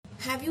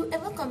Have you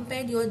ever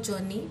compared your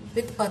journey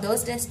with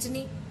others'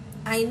 destiny?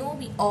 I know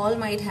we all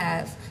might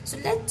have. So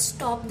let's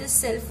stop this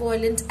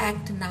self-violence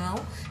act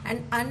now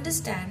and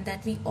understand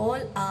that we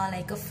all are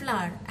like a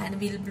flower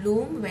and will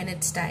bloom when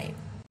it's time.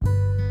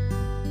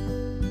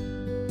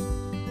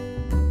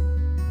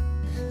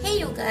 Hey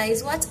you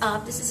guys, what's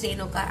up? This is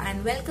Renuka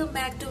and welcome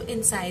back to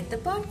Inside the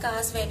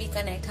podcast where we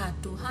connect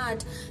heart to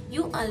heart.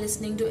 You are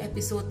listening to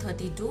episode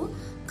 32,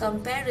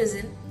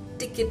 Comparison,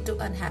 Ticket to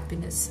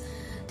Unhappiness.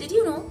 Did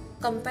you know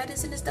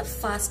comparison is the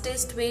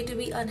fastest way to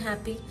be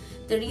unhappy?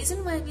 The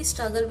reason why we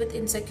struggle with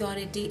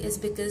insecurity is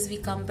because we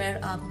compare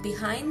our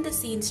behind the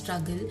scenes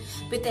struggle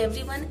with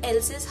everyone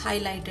else's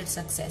highlighted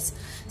success.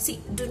 See,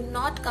 do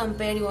not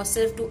compare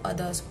yourself to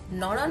others,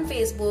 not on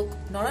Facebook,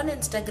 not on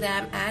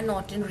Instagram, and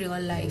not in real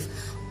life.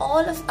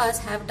 All of us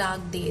have dark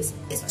days.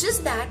 It's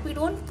just that we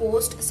don't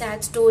post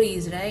sad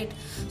stories, right?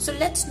 So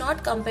let's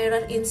not compare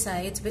our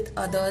insides with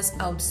others'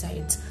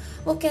 outsides.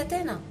 वो कहते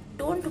हैं ना,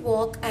 don't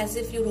walk as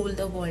if you rule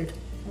the world.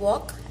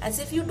 Walk as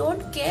if you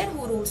don't care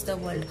who rules the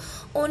world.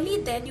 Only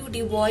then you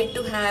devoid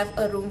to have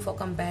a room for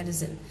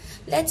comparison.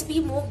 Let's be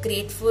more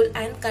grateful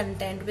and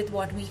content with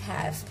what we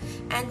have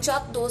and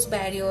chuck those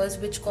barriers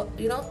which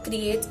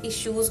creates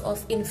issues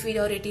of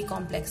inferiority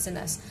complex in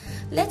us.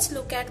 Let's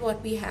look at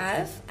what we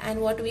have and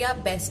what we are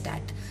best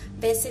at.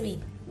 वैसे भी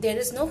there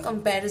is no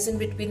comparison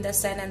between the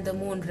sun and the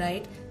moon,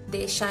 right?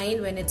 They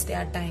shine when it's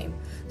their time.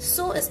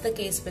 So is the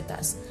case with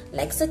us.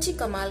 Like sachi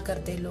kamal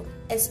karte log,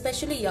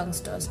 especially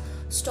youngsters.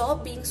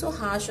 Stop being so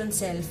harsh on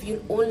self.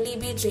 You'll only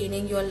be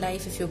draining your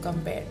life if you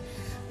compare.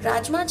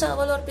 Rajma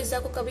चावल और pizza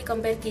को कभी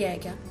compare किया है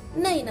क्या?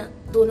 नहीं ना,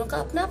 दोनों का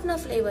अपना अपना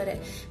फ्लेवर है.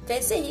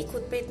 वैसे ही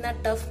खुद पे इतना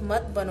टफ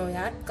मत बनो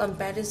यार.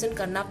 कंपैरिजन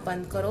करना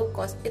बंद करो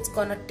cause it's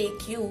gonna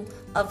take you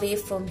away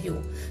from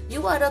you.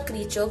 You are a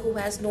creature who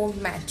has no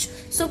match.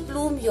 So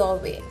bloom your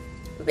way.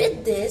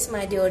 With this,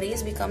 my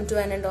dearies, we come to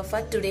an end of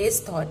our today's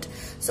thought.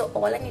 So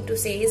all I need to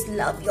say is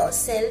love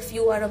yourself.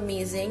 You are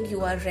amazing.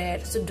 You are rare.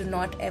 So do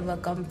not ever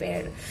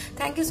compare.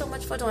 Thank you so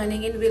much for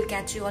joining in. We'll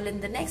catch you all in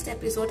the next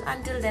episode.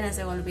 Until then, as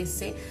I always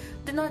say,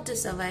 do not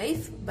just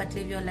survive, but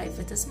live your life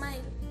with a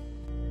smile.